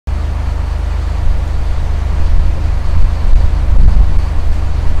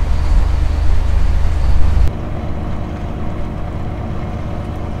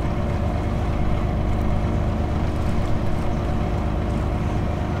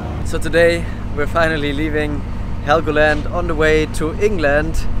So today we're finally leaving Helgoland on the way to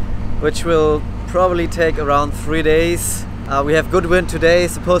England, which will probably take around 3 days. We have good wind today,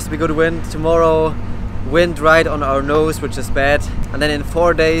 supposed to be good wind. Tomorrow wind right on our nose, which is bad. And then in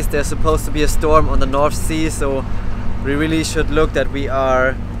 4 days there's supposed to be a storm on the North Sea, so we really should look that we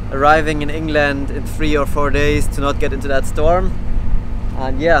are arriving in England in 3 or 4 days to not get into that storm.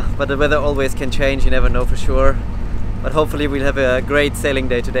 And yeah, but the weather always can change, you never know for sure. But hopefully we'll have a great sailing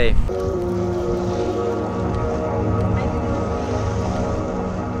day today.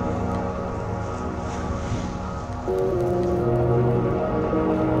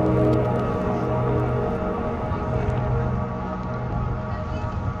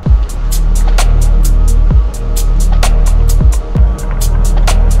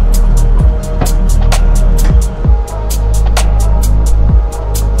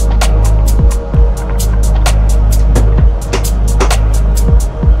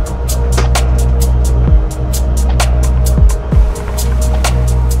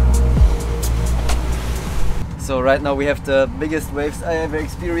 So right now we have the biggest waves I ever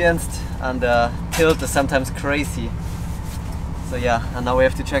experienced, and the tilt is sometimes crazy. So yeah, and now we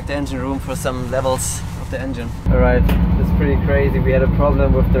have to check the engine room for some levels of the engine. Alright, it's pretty crazy. We had a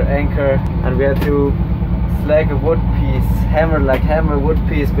problem with the anchor and we had to slag a wood piece, hammer a wood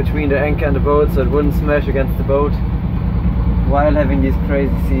piece between the anchor and the boat so it wouldn't smash against the boat while having these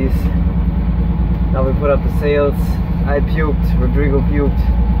crazy seas. Now we put up the sails. I puked, Rodrigo puked.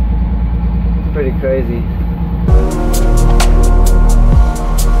 It's pretty crazy.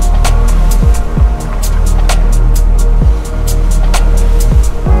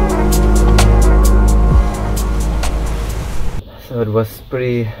 So it was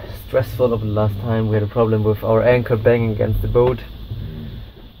pretty stressful over the last time. We had a problem with our anchor banging against the boat,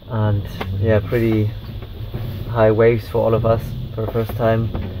 and yeah, pretty high waves for all of us for the first time,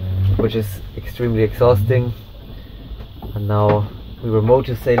 which is extremely exhausting. And now we were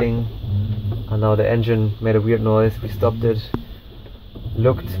motor sailing, and now the engine made a weird noise. We stopped it,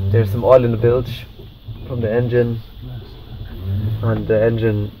 looked, there's some oil in the bilge from the engine, and the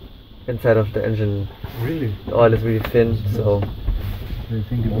engine, inside of the engine, really, the oil is really thin, so I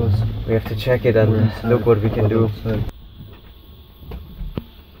think it was. We have to check it and look what we can do.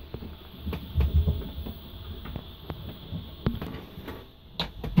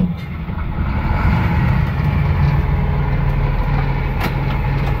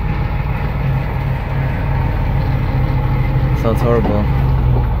 Sounds horrible.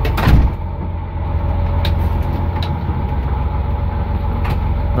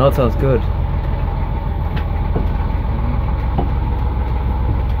 No, it sounds good.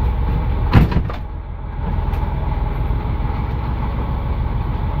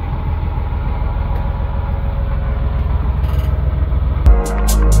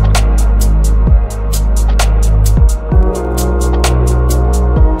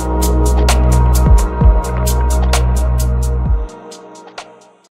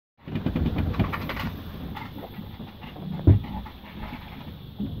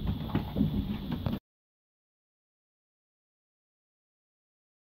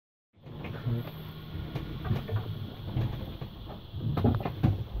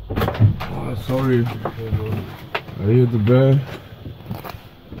 Oh, sorry, I hit the bed.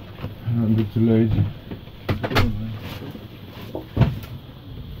 I'm a bit too late.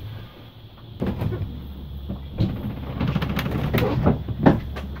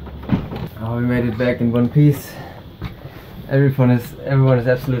 Oh, we made it back in one piece. Everyone is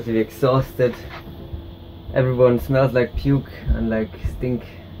absolutely exhausted. Everyone smells like puke and like stink.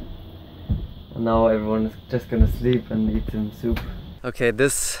 And now everyone is just gonna sleep and eat some soup. Okay,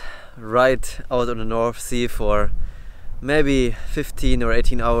 this ride out on the North Sea for maybe 15 or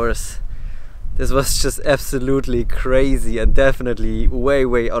 18 hours. This was just absolutely crazy and definitely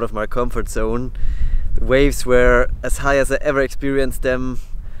way out of my comfort zone. The waves were as high as I ever experienced them.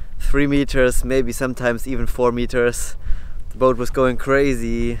 3 meters, maybe sometimes even 4 meters. The boat was going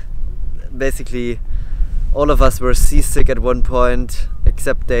crazy. Basically all of us were seasick at one point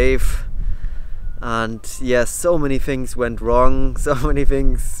except Dave. And yeah, so many things went wrong, so many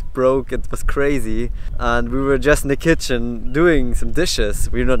things broke, it was crazy. And we were just in the kitchen doing some dishes,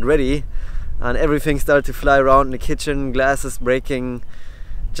 we were not ready. And everything started to fly around in the kitchen, glasses breaking,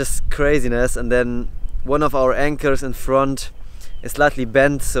 just craziness. And then one of our anchors in front is slightly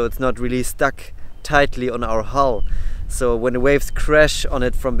bent, so it's not really stuck tightly on our hull. So when the waves crash on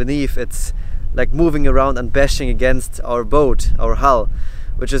it from beneath, it's like moving around and bashing against our boat, our hull,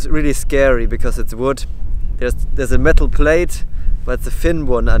 which is really scary because it's wood. There's a metal plate, but it's a thin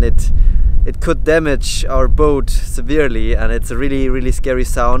one, and it could damage our boat severely, and it's a really scary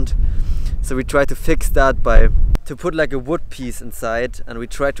sound. So we tried to fix that by to put like a wood piece inside, and we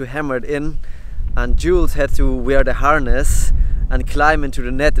tried to hammer it in, and Jules had to wear the harness and climb into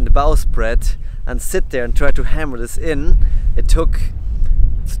the net in the bowsprit and sit there and try to hammer this in. It took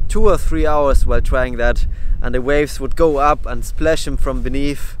 2 or 3 hours while trying that, and the waves would go up and splash him from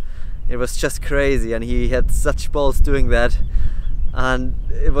beneath. It was just crazy, and he had such balls doing that. And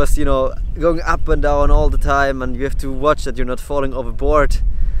it was, you know, going up and down all the time, and you have to watch that you're not falling overboard.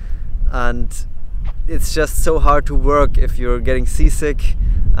 And it's just so hard to work if you're getting seasick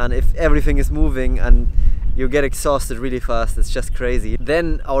and if everything is moving, and you get exhausted really fast. It's just crazy.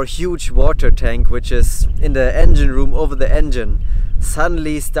 Then our huge water tank, which is in the engine room over the engine,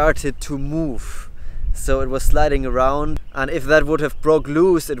 suddenly started to move. So it was sliding around, and if that would have broke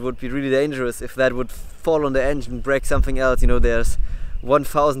loose, it would be really dangerous. If that would fall on the engine, break something else, you know, there's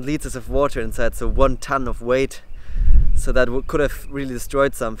 1,000 liters of water inside, so 1 ton of weight. So that could have really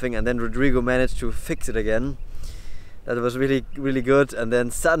destroyed something, and then Rodrigo managed to fix it again. That was really good. And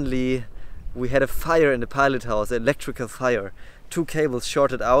then suddenly we had a fire in the pilot house, an electrical fire. 2 cables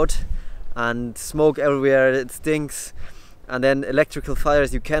shorted out and smoke everywhere, it stinks. And then electrical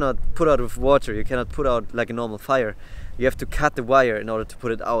fires you cannot put out with water, you cannot put out like a normal fire. You have to cut the wire in order to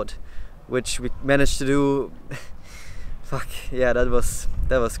put it out, which we managed to do. Fuck, yeah, that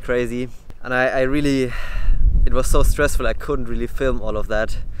was crazy. And I really, it was so stressful, I couldn't really film all of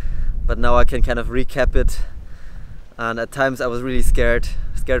that. But now I can kind of recap it. And at times I was really scared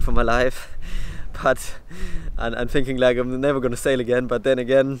for my life. But, and I'm thinking like I'm never gonna sail again. But then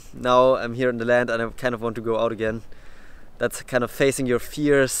again, now I'm here on the land and I kind of want to go out again. That's kind of facing your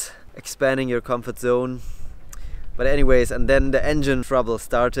fears, expanding your comfort zone. But anyways, and then the engine trouble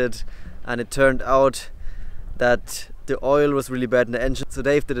started, and it turned out that the oil was really bad in the engine. So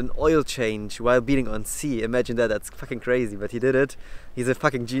Dave did an oil change while being on sea. Imagine that, that's fucking crazy, but he did it. He's a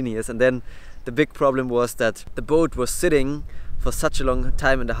fucking genius. And then the big problem was that the boat was sitting for such a long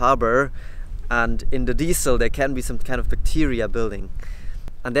time in the harbor, and in the diesel there can be some kind of bacteria building.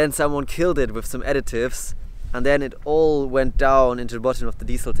 And then someone killed it with some additives, and then it all went down into the bottom of the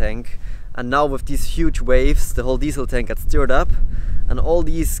diesel tank. And now with these huge waves, the whole diesel tank got stirred up, and all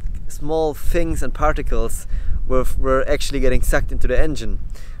these small things and particles were actually getting sucked into the engine.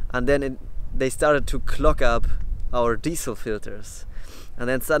 And then they started to clog up our diesel filters. And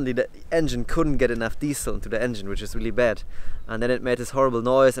then suddenly the engine couldn't get enough diesel into the engine, which is really bad. And then it made this horrible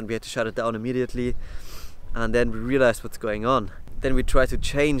noise, and we had to shut it down immediately. And then we realized what's going on. Then we tried to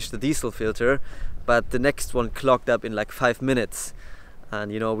change the diesel filter, but the next one clogged up in like 5 minutes.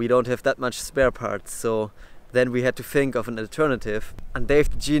 And you know, we don't have that much spare parts, so then we had to think of an alternative. And Dave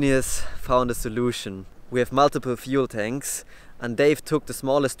the genius found a solution. We have multiple fuel tanks, and Dave took the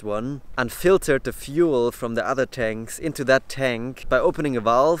smallest one and filtered the fuel from the other tanks into that tank by opening a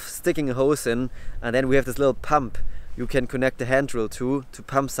valve, sticking a hose in, and then we have this little pump you can connect the hand drill to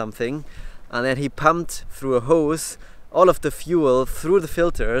pump something. And then he pumped through a hose all of the fuel through the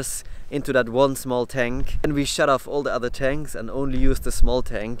filters into that one small tank. And we shut off all the other tanks and only used the small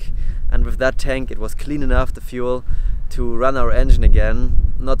tank. And with that tank it was clean enough, the fuel, to run our engine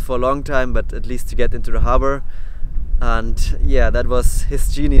again. Not for a long time, but at least to get into the harbor. And yeah, that was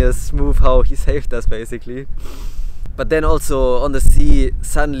his genius move, how he saved us basically. But then also on the sea,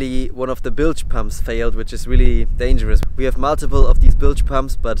 suddenly one of the bilge pumps failed, which is really dangerous. We have multiple of these bilge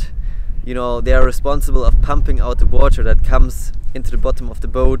pumps, but you know, they are responsible of pumping out the water that comes into the bottom of the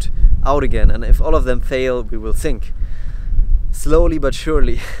boat out again. And if all of them fail, we will sink. Slowly but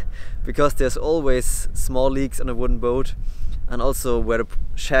surely. Because there's always small leaks on a wooden boat. And also where the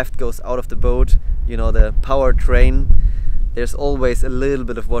shaft goes out of the boat, you know, the power train, there's always a little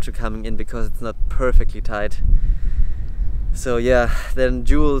bit of water coming in because it's not perfectly tight. So yeah, then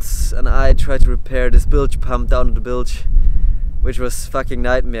Jules and I tried to repair this bilge pump down in the bilge, which was fucking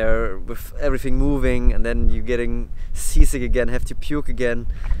nightmare with everything moving, and then you getting seasick again, have to puke again,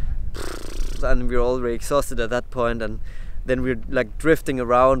 and we were already exhausted at that point. And then we're like drifting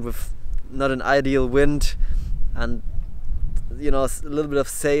around with not an ideal wind, and you know, a little bit of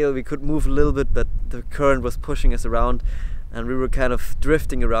sail, we could move a little bit, but the current was pushing us around, and we were kind of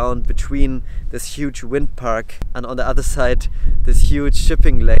drifting around between this huge wind park and on the other side this huge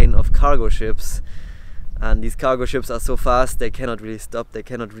shipping lane of cargo ships. And these cargo ships are so fast, they cannot really stop, they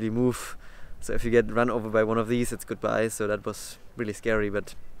cannot really move. So if you get run over by one of these, it's goodbye. So that was really scary,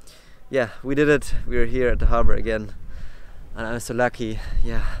 but yeah, we did it. We're here at the harbor again, and I'm so lucky.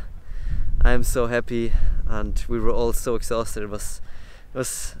 Yeah, I'm so happy, and we were all so exhausted. It was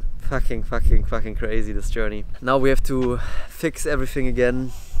fucking crazy, this journey. Now we have to fix everything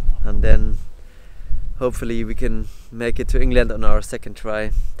again, and then hopefully we can make it to England on our second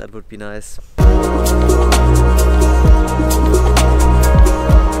try. That would be nice.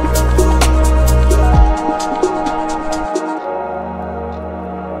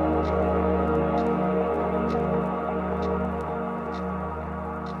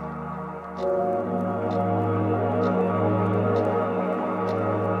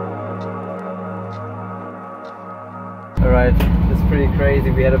 Alright, that's pretty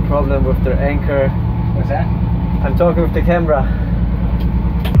crazy. We had a problem with the anchor. What's that? I'm talking with the camera.